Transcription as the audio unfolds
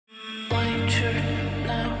nature.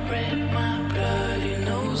 Now red my blood, you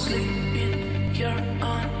know, sleeping. You're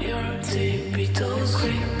on your tippy toes,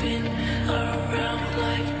 creeping around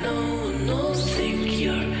like no one knows. Think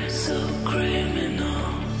you're so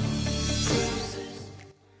criminal.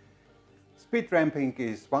 Speed ramping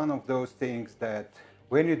is one of those things that,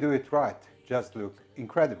 when you do it right, just look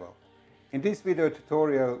incredible. In this video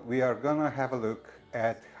tutorial, we are gonna have a look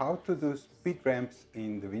at how to do speed ramps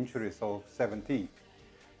in Davinci Resolve 17.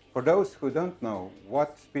 For those who don't know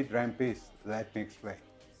what speed ramp is, let me explain.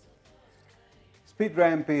 Speed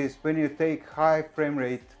ramp is when you take high frame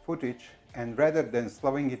rate footage and rather than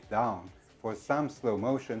slowing it down for some slow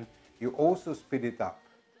motion, you also speed it up.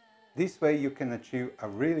 This way you can achieve a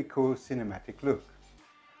really cool cinematic look.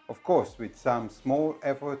 Of course, with some small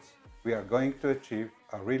efforts, we are going to achieve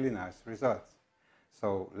a really nice result.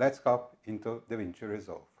 So let's hop into Davinci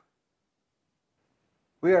Resolve.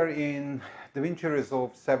 We are in Davinci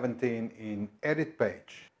Resolve 17 in Edit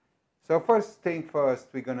page. So first thing first,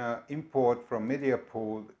 we're gonna import from media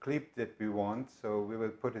pool the clip that we want. So we will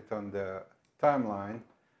put it on the timeline.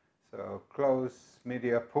 So close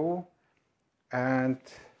media pool, and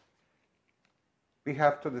we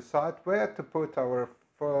have to decide where to put our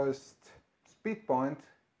first speed point.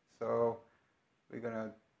 So we're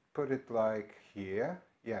gonna put it like here.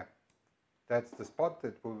 Yeah, that's the spot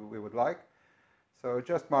that we would like. So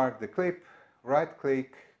just mark the clip, right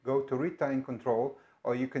click, go to retain control,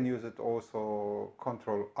 or you can use it also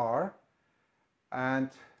Control R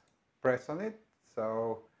and press on it.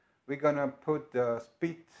 So we're gonna put the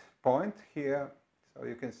speed point here. So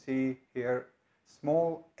you can see here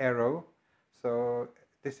small arrow. So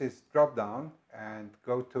this is drop down and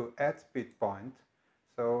go to add speed point.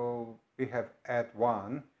 So we have add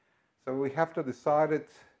 1. So we have to decide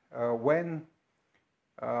it when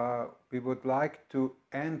we would like to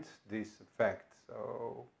end this effect.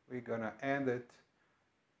 So we're gonna end it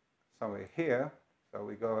somewhere here. So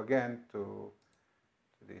we go again to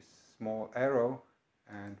this small arrow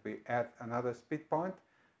and we add another speed point.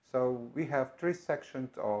 So we have 3 sections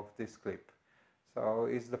of this clip. So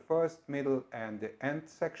it's the first, middle and the end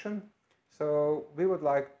section. So we would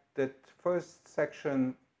like that first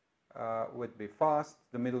section would be fast,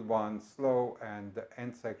 the middle one slow, and the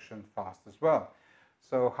end section fast as well.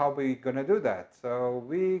 So how we gonna do that? So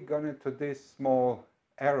we gonna to this small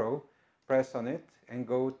arrow, press on it and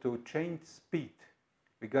go to change speed.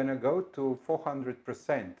 We're gonna go to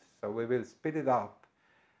 400%. So we will speed it up,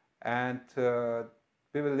 and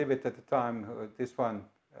we will leave it at the time this one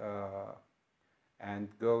and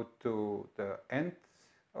go to the end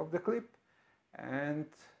of the clip and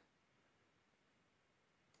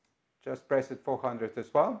just press it 400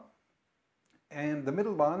 as well. And the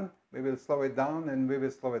middle one, we will slow it down, and we will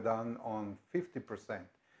slow it down on 50%.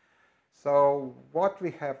 So what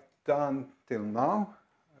we have done till now,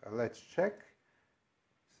 let's check.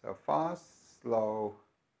 So fast, slow,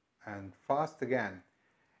 and fast again.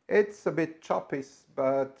 It's a bit choppy,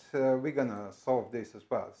 but we're gonna solve this as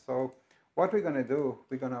well. So what we're gonna do,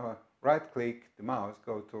 we're gonna right click the mouse,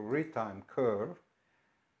 go to retime curve.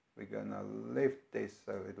 We're gonna lift this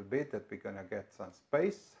a little bit, that we're gonna get some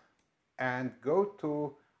space, and go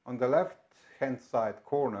to, on the left hand side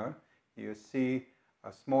corner, you see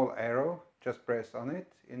a small arrow. Just press on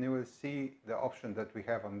it and you will see the option that we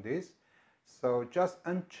have on this. So just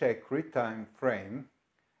uncheck retime frame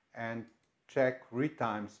and check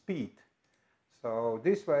retime speed. So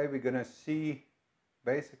this way we're gonna see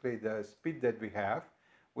basically the speed that we have.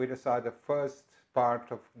 We decide the first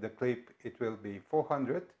part of the clip, it will be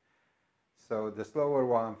 400. So the slower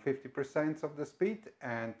one, 50% of the speed,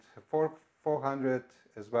 and 400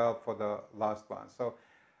 as well for the last one. So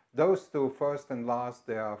those two, first and last,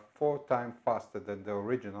 they are 4 times faster than the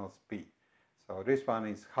original speed. So this one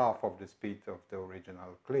is half of the speed of the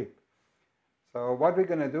original clip. So what we're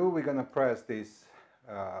gonna do, we're gonna press this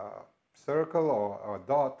circle or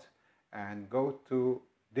dot and go to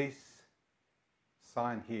this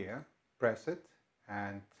sign here, press it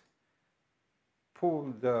and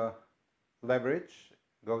pull the leverage,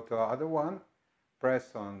 go to the other one,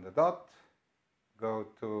 press on the dot, go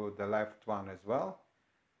to the left one as well.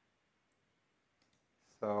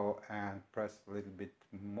 So, and press a little bit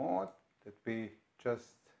more, that we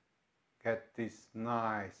just get this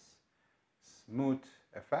nice smooth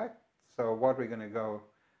effect. So what we're gonna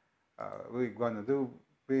do,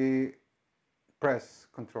 we press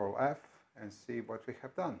Ctrl F and see what we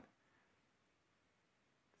have done.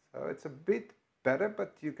 So it's a bit better,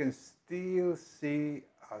 but you can still see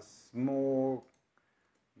a small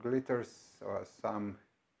glitters or some,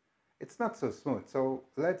 it's not so smooth. So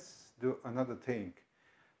let's do another thing.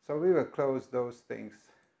 So we will close those things,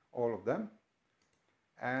 all of them,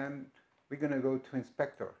 and we're going to go to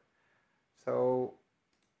inspector. So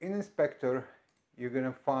in inspector you're going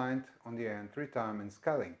to find on the end retime and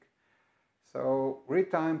scaling. So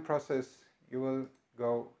retime process, you will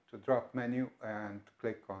go to drop menu and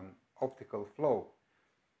click on optical flow.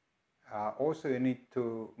 Also you need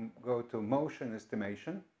to go to motion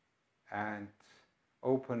estimation and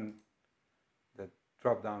open the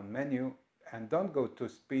drop down menu, and don't go to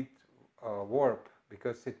speed warp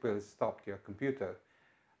because it will stop your computer.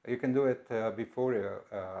 You can do it before you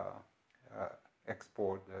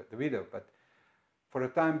export the video, but for the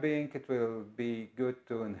time being it will be good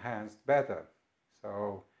to enhance better.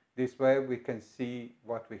 So this way we can see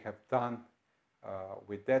what we have done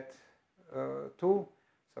with that tool.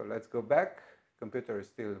 So let's go back. Computer is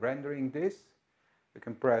still rendering this. You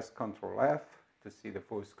can press Ctrl F to see the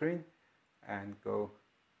full screen and go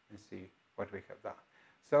and see what we have done.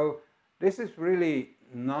 So this is really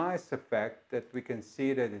nice effect that we can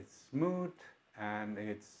see that it's smooth and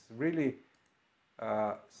it's really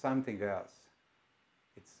something else.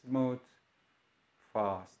 It's smooth,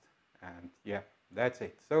 fast, and yeah, that's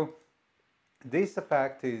it. So this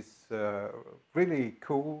effect is really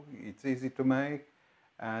cool. It's easy to make,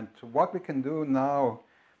 and what we can do now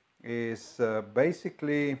is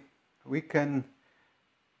basically we can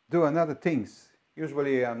do another things.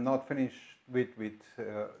 Usually I'm not finished with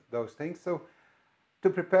those things. So to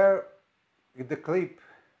prepare the clip,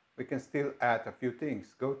 we can still add a few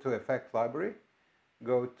things. Go to effect library,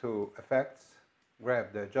 go to effects,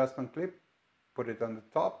 grab the adjustment clip, put it on the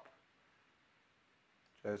top,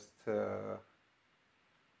 just do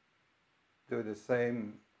the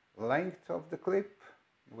same length of the clip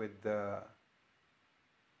with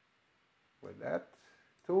that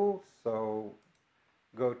tool. So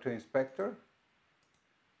go to inspector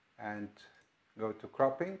and go to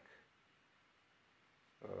cropping.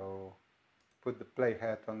 So put the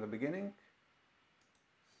playhead on the beginning.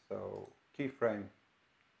 So keyframe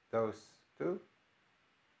those two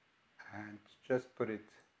and just put it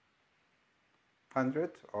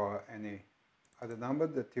 100 or any other number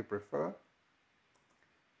that you prefer.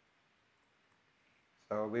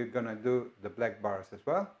 So we're gonna do the black bars as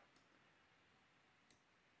well.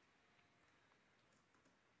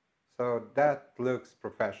 So that looks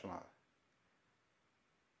professional.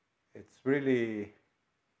 It's really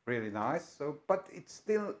nice. So, but it's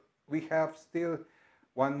still, we have still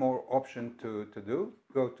one more option to do.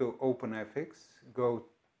 Go to OpenFX, go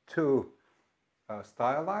to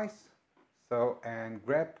stylize, so, and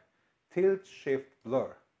grab tilt shift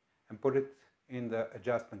blur and put it in the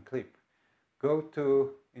adjustment clip. Go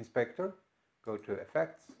to inspector, go to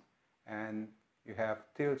effects, and you have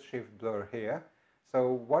tilt shift blur here.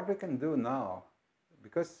 So what we can do now,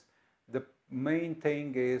 because the main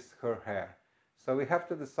thing is her hair, so we have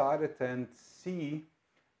to decide it and see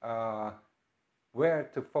where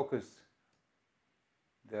to focus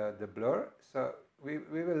the blur. So we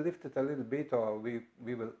will lift it a little bit, or we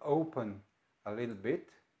will open a little bit.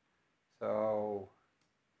 So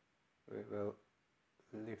we will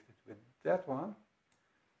lift it with that one,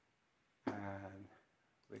 and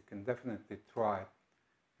we can definitely try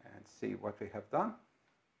and see what we have done.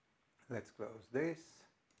 Let's close this,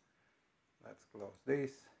 let's close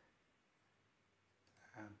this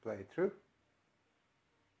and play through.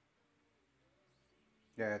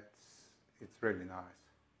 Yeah, it's really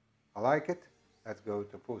nice. I like it. Let's go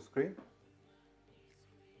to full screen,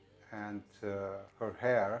 and her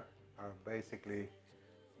hair are basically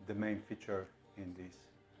the main feature in this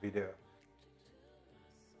video.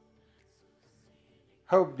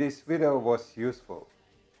 Hope this video was useful.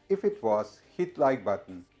 If it was, hit like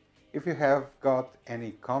button. If you have got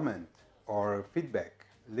any comment or feedback,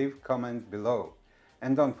 leave comment below.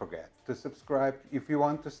 And don't forget to subscribe if you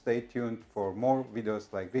want to stay tuned for more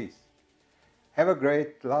videos like this. Have a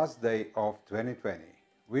great last day of 2020.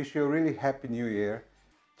 Wish you a really happy new year.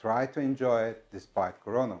 Try to enjoy it despite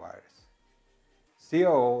coronavirus. See you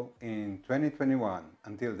all in 2021.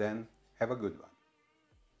 Until then, have a good one.